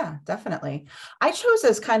 Yeah, definitely. I chose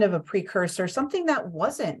as kind of a precursor, something that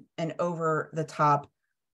wasn't an over the top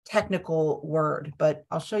technical word, but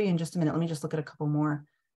I'll show you in just a minute. Let me just look at a couple more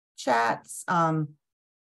chats.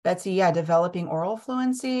 Betsy, yeah, developing oral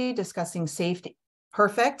fluency, discussing safety.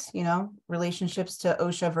 Perfect, relationships to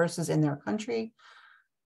OSHA versus in their country.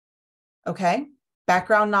 Okay,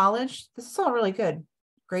 background knowledge. This is all really good.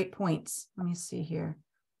 Great points. Let me see here.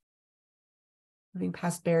 Moving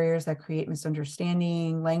past barriers that create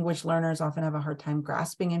misunderstanding. Language learners often have a hard time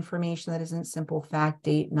grasping information that isn't simple fact,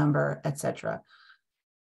 date, number, etc.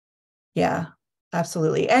 Yeah,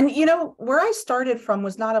 absolutely. And, where I started from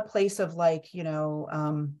was not a place of like,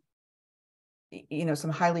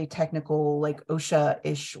 some highly technical, like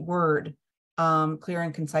OSHA-ish word, clear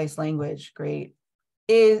and concise language, great,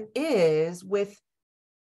 is with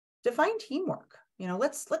define teamwork.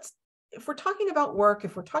 Let's, if we're talking about work,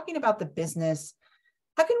 if we're talking about the business,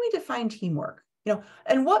 how can we define teamwork?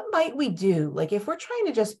 And what might we do? Like if we're trying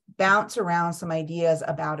to just bounce around some ideas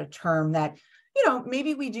about a term that,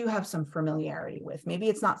 maybe we do have some familiarity with, maybe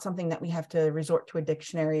it's not something that we have to resort to a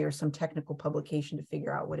dictionary or some technical publication to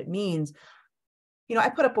figure out what it means. I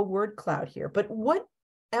put up a word cloud here, but what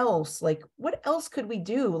else could we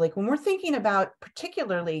do? Like when we're thinking about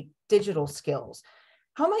particularly digital skills,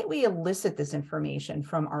 how might we elicit this information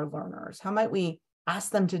from our learners? How might we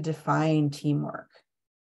ask them to define teamwork?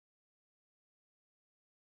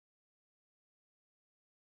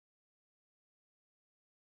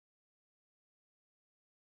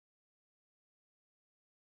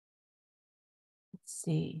 Let's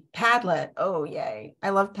see, Padlet. Oh, yay. I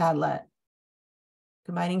love Padlet.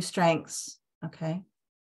 Combining strengths. Okay.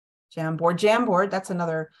 Jamboard. That's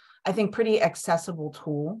another, I think, pretty accessible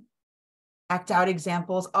tool. Act out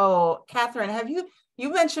examples. Oh, Catherine,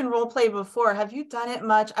 you mentioned role play before. Have you done it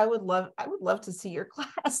much? I would love to see your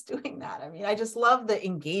class doing that. I mean, I just love the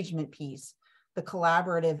engagement piece, the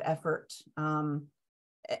collaborative effort,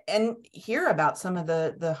 and hear about some of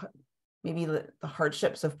the maybe the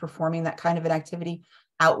hardships of performing that kind of an activity,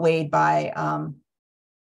 outweighed by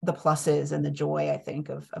the pluses and the joy, I think,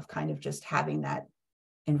 of kind of just having that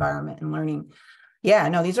environment and learning. Yeah,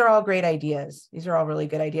 no, these are all great ideas. These are all really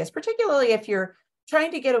good ideas, particularly if you're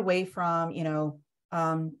trying to get away from,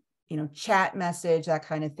 chat message, that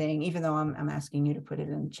kind of thing, even though I'm asking you to put it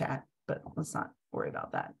in chat, but let's not worry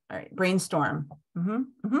about that. All right, brainstorm.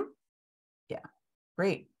 Yeah,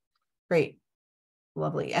 great.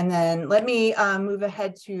 Lovely. And then let me move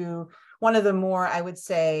ahead to one of the more, I would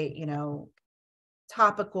say,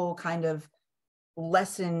 topical kind of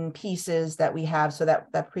lesson pieces that we have. So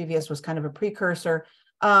that previous was kind of a precursor.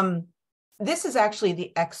 This is actually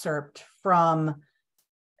the excerpt from,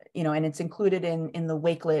 and it's included in the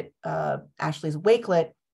Wakelet, Ashley's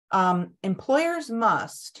Wakelet. Employers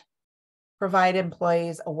must provide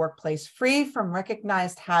employees a workplace free from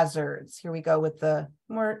recognized hazards. Here we go with the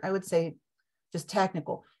more, I would say, just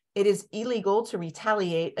technical. It is illegal to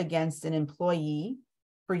retaliate against an employee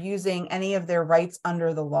for using any of their rights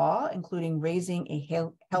under the law, including raising a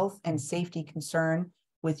health and safety concern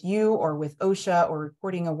with you or with OSHA, or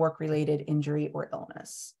reporting a work-related injury or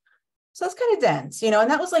illness. So that's kind of dense, and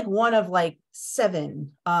that was like one of like 7,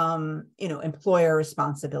 employer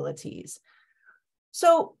responsibilities.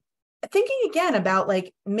 So thinking again about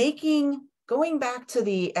like going back to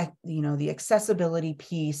the, the accessibility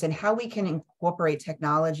piece and how we can incorporate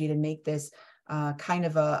technology to make this kind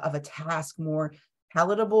of a task more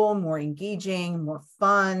palatable, more engaging, more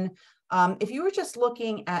fun. If you were just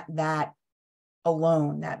looking at that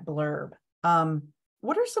alone, that blurb,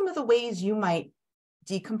 what are some of the ways you might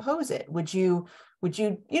decompose it? Would you,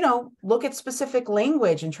 look at specific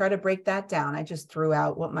language and try to break that down? I just threw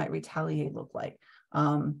out what might retaliate look like.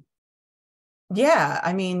 Yeah,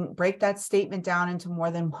 I mean, break that statement down into more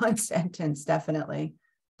than one sentence. Definitely.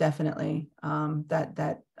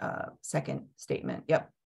 That second statement. Yep.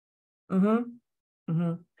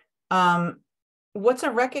 What's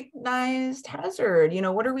a recognized hazard?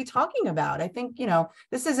 What are we talking about? I think,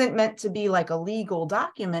 this isn't meant to be like a legal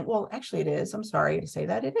document. Well, actually it is. I'm sorry to say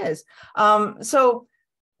that it is. So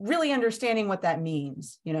really understanding what that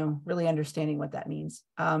means,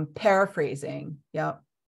 paraphrasing. Yep.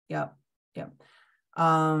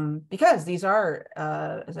 Because these are,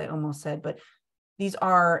 as I almost said, but these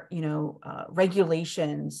are,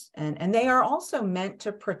 regulations, and they are also meant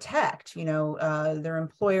to protect, their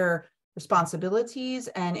employer responsibilities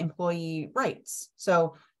and employee rights.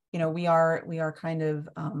 So, we are kind of,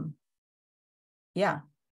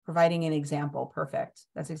 providing an example. Perfect.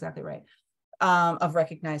 That's exactly right. Of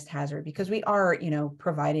recognized hazard, because we are,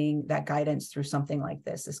 providing that guidance through something like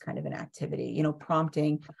this kind of an activity,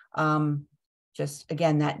 prompting, just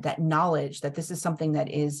again, that knowledge that this is something that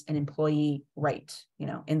is an employee right,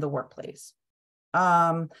 in the workplace.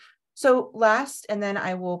 So last, and then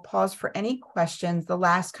I will pause for any questions. The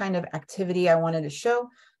last kind of activity I wanted to show,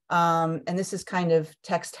 and this is kind of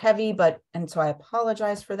text heavy, and so I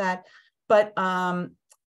apologize for that. But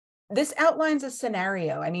this outlines a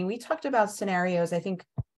scenario. I mean, we talked about scenarios. I think,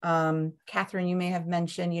 Catherine, you may have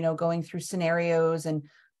mentioned, going through scenarios and,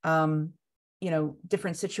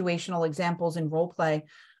 different situational examples in role play.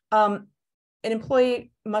 An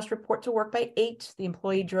employee must report to work by 8. The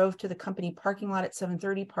employee drove to the company parking lot at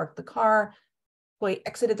 7:30, parked the car, employee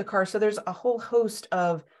exited the car. So there's a whole host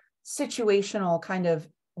of situational kind of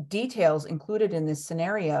details included in this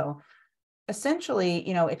scenario. Essentially,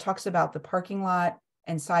 you know, it talks about the parking lot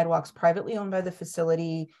and sidewalks privately owned by the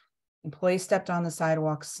facility. Employee stepped on the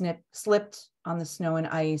sidewalk, slipped on the snow and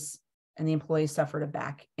ice, and the employee suffered a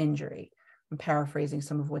back injury. I'm paraphrasing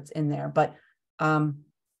some of what's in there, but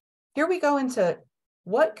here we go into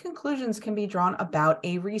what conclusions can be drawn about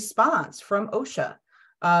a response from OSHA.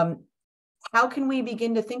 How can we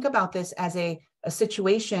begin to think about this as a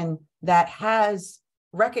situation that has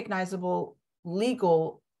recognizable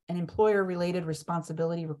legal and employer-related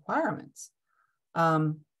responsibility requirements?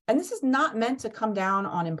 And this is not meant to come down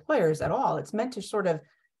on employers at all. It's meant to sort of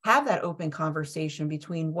have that open conversation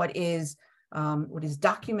between what is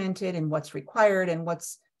documented and what's required and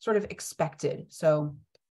what's sort of expected. So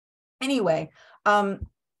anyway,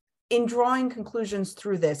 in drawing conclusions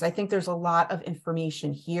through this, I think there's a lot of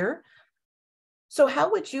information here. So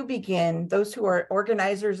how would you begin, those who are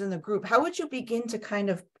organizers in the group, how would you begin to kind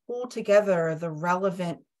of pull together the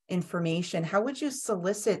relevant information? How would you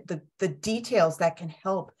solicit the details that can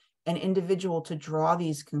help an individual to draw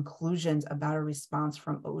these conclusions about a response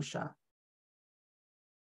from OSHA?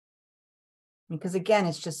 Because again,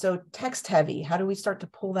 it's just so text heavy. How do we start to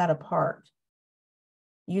pull that apart?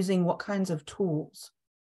 Using what kinds of tools?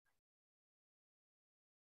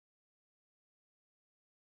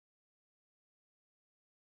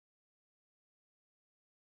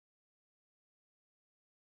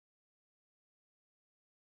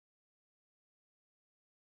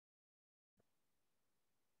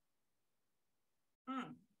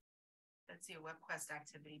 Let's see a WebQuest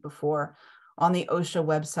activity before on the OSHA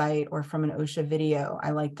website or from an OSHA video.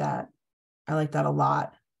 I like that. I like that a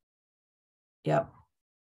lot. Yep.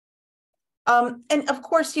 And of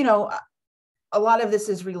course, you know, a lot of this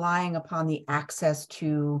is relying upon the access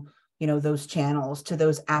to, you know, those channels, to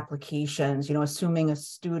those applications, you know, assuming a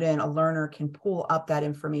student, a learner can pull up that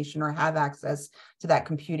information or have access to that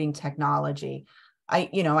computing technology.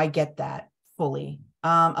 I get that fully.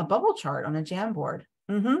 A bubble chart on a Jamboard.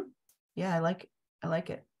 Yeah, I like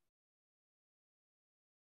it.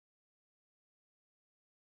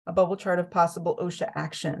 A bubble chart of possible OSHA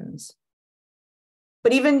actions.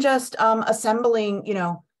 But even just assembling, you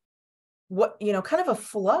know, kind of a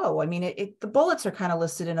flow. I mean, the bullets are kind of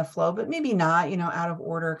listed in a flow, but maybe not, you know, out of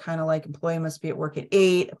order, kind of like employee must be at work at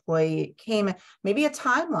 8, employee came, maybe a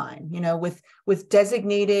timeline, you know, with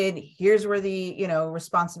designated, here's where the, you know,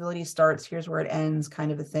 responsibility starts, here's where it ends,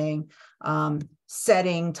 kind of a thing.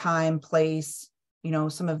 Setting, time, place, you know,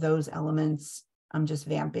 some of those elements. I'm just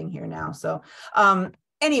vamping here now. So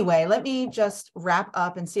anyway, let me just wrap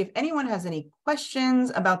up and see if anyone has any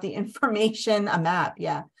questions about the information, a map.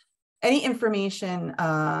 Yeah. Any information,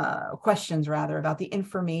 questions rather, about the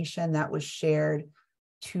information that was shared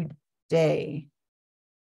today.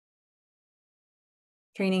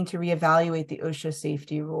 Training to reevaluate the OSHA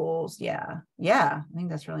safety rules. Yeah, I think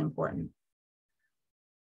that's really important.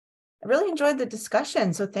 I really enjoyed the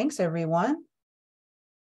discussion, so thanks everyone.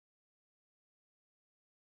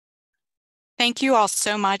 Thank you all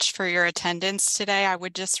so much for your attendance today. I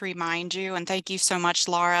would just remind you, and thank you so much,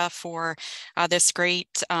 Laura, for this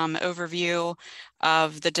great overview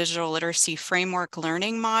of the digital literacy framework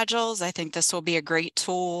learning modules. I think this will be a great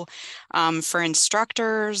tool for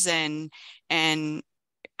instructors and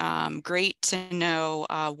great to know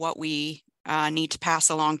what we need to pass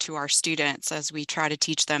along to our students as we try to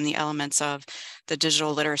teach them the elements of the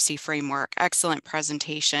digital literacy framework. Excellent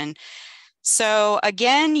presentation. So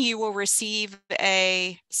again, you will receive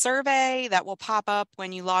a survey that will pop up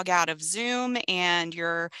when you log out of Zoom, and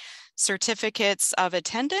your certificates of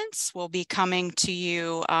attendance will be coming to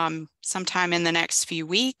you sometime in the next few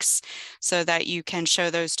weeks so that you can show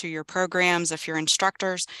those to your programs if you're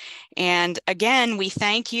instructors. And again, we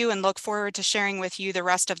thank you and look forward to sharing with you the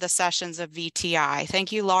rest of the sessions of VTI.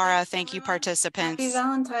 Thank you, Laura. Thank you, participants. Happy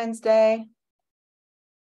Valentine's Day.